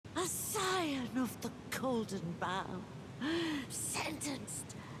Golden Bough,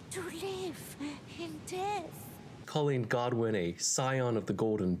 sentenced to live in death. Calling Godwyn a scion of the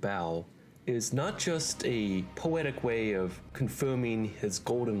Golden Bough is not just a poetic way of confirming his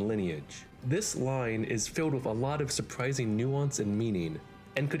golden lineage. This line is filled with a lot of surprising nuance and meaning,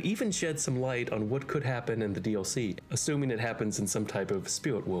 and could even shed some light on what could happen in the DLC, assuming it happens in some type of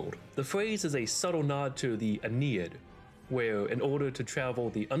spirit world. The phrase is a subtle nod to the Aeneid, where in order to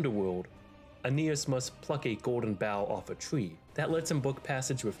travel the underworld, Aeneas must pluck a golden bough off a tree. That lets him book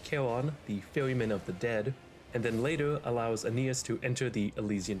passage with Charon, the ferryman of the dead, and then later allows Aeneas to enter the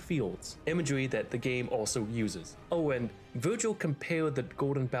Elysian fields, imagery that the game also uses. Oh, and Virgil compared the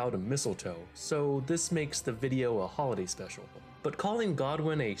golden bough to mistletoe, so this makes the video a holiday special. But calling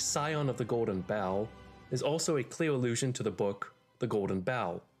Godwyn a scion of the Golden Bough is also a clear allusion to the book The Golden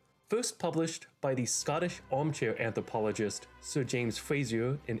Bough. First published by the Scottish armchair anthropologist Sir James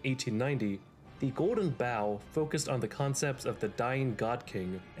Frazer in 1890, The Golden Bough focused on the concepts of the dying god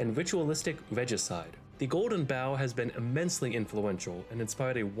king and ritualistic regicide. The Golden Bough has been immensely influential and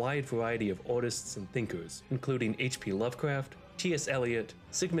inspired a wide variety of artists and thinkers, including HP Lovecraft, T.S. Eliot,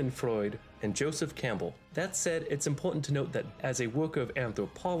 Sigmund Freud, and Joseph Campbell. That said, it's important to note that as a work of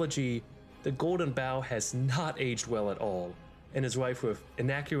anthropology, the Golden Bough has not aged well at all, and is rife with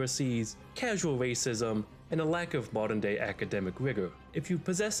inaccuracies, casual racism, and a lack of modern-day academic rigor. If you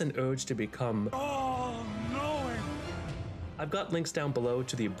possess an urge to become all-knowing, I've got links down below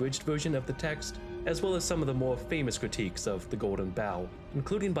to the abridged version of the text, as well as some of the more famous critiques of the Golden Bough,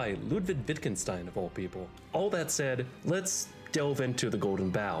 including by Ludwig Wittgenstein of all people. All that said, let's delve into the Golden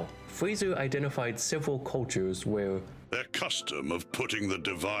Bough. Frazer identified several cultures where their custom of putting the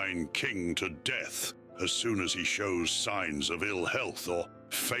divine king to death as soon as he shows signs of ill health or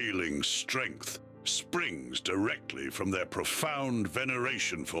failing strength springs directly from their profound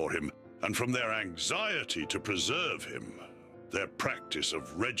veneration for him and from their anxiety to preserve him. Their practice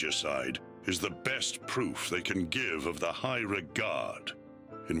of regicide is the best proof they can give of the high regard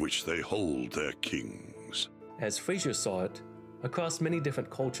in which they hold their kings. As Frazer saw it, across many different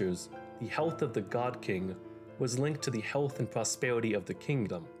cultures, the health of the god king was linked to the health and prosperity of the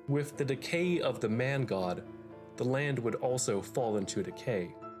kingdom. With the decay of the man god, the land would also fall into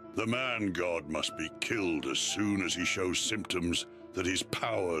decay. The man god must be killed as soon as he shows symptoms that his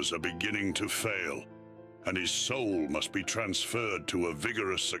powers are beginning to fail, and his soul must be transferred to a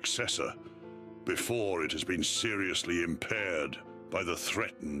vigorous successor before it has been seriously impaired by the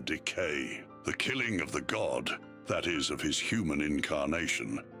threatened decay. The killing of the god, that is, of his human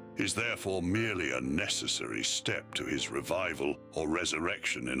incarnation, is therefore merely a necessary step to his revival or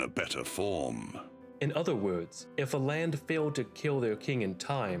resurrection in a better form. In other words, if a land failed to kill their king in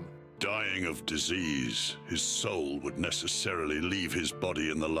time, dying of disease, his soul would necessarily leave his body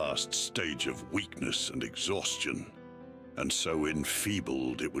in the last stage of weakness and exhaustion, and so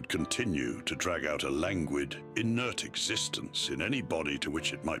enfeebled it would continue to drag out a languid, inert existence in any body to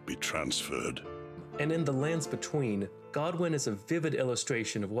which it might be transferred. And in the lands between, Godwyn is a vivid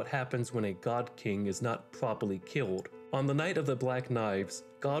illustration of what happens when a god king is not properly killed. On the night of the Black Knives,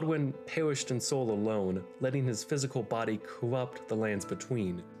 Godwyn perished in soul alone, letting his physical body corrupt the lands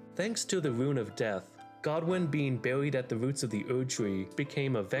between. Thanks to the Rune of Death, Godwyn being buried at the roots of the Erd Tree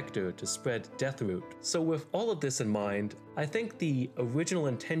became a vector to spread Deathroot. So with all of this in mind, I think the original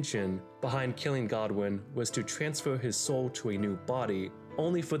intention behind killing Godwyn was to transfer his soul to a new body,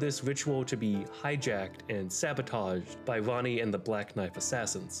 only for this ritual to be hijacked and sabotaged by Ronnie and the Black Knife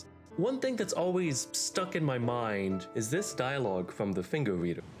Assassins. One thing that's always stuck in my mind is this dialogue from the finger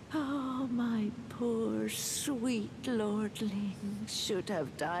reader. Oh, my poor sweet lordling should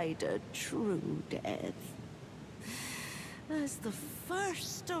have died a true death. As the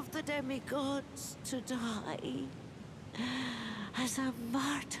first of the demigods to die. As a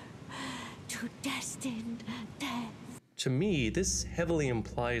martyr to destined death. To me, this heavily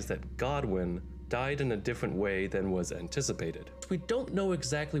implies that Godwyn died in a different way than was anticipated. We don't know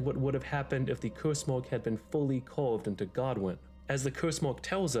exactly what would have happened if the curse mark had been fully carved into Godwyn. As the curse mark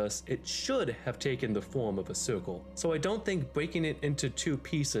tells us, it should have taken the form of a circle. So I don't think breaking it into two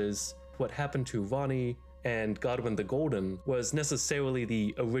pieces, what happened to Ronnie and Godwyn the Golden, was necessarily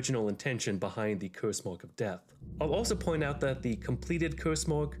the original intention behind the curse mark of death. I'll also point out that the completed curse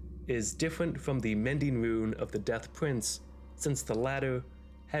mark is different from the mending rune of the Death Prince, since the latter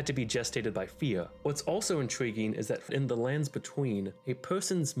had to be gestated by fear. What's also intriguing is that in the lands between, a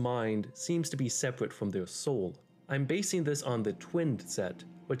person's mind seems to be separate from their soul. I'm basing this on the Twinned set,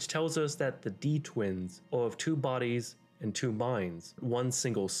 which tells us that the D-twins are of two bodies and two minds, one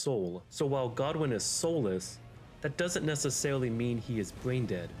single soul. So while Godwyn is soulless, that doesn't necessarily mean he is brain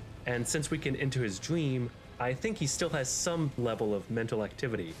dead. And since we can enter his dream, I think he still has some level of mental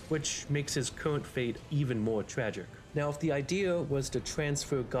activity, which makes his current fate even more tragic. Now, if the idea was to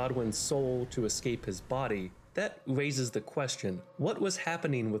transfer Godwyn's soul to escape his body, that raises the question, what was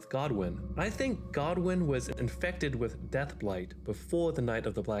happening with Godwyn? I think Godwyn was infected with Deathblight before the Night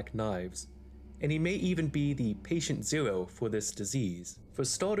of the Black Knives, and he may even be the patient zero for this disease. For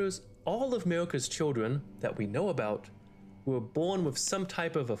starters, all of America's children that we know about were born with some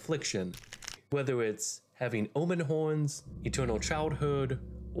type of affliction, whether it's having omen horns, eternal childhood,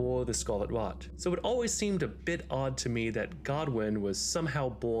 or the scarlet rot. So it always seemed a bit odd to me that Godwyn was somehow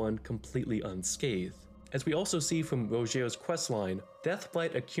born completely unscathed. As we also see from Roger's questline,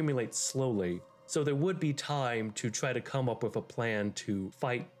 Deathblight accumulates slowly, so there would be time to try to come up with a plan to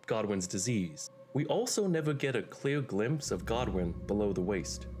fight Godwyn's disease. We also never get a clear glimpse of Godwyn below the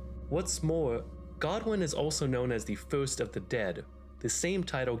waist. What's more, Godwyn is also known as the First of the Dead, the same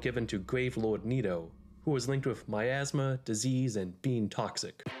title given to Grave Lord Nito, who was linked with miasma, disease, and being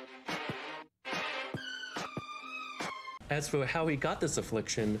toxic. As for how he got this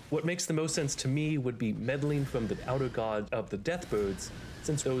affliction, what makes the most sense to me would be meddling from the outer god of the Deathbirds,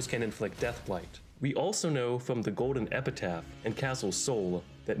 since those can inflict deathblight. We also know from the Golden Epitaph and Castle Soul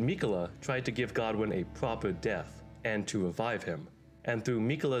that Miquella tried to give Godwyn a proper death and to revive him. And through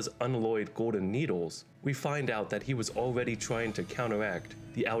Miquella's unalloyed golden needles, we find out that he was already trying to counteract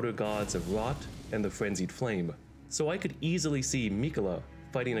the outer gods of rot and the frenzied flame. So I could easily see Miquella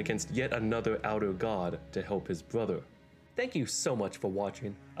fighting against yet another outer god to help his brother. Thank you so much for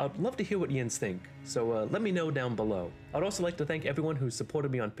watching. I'd love to hear what yins think, so let me know down below. I'd also like to thank everyone who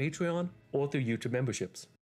supported me on Patreon or through YouTube memberships.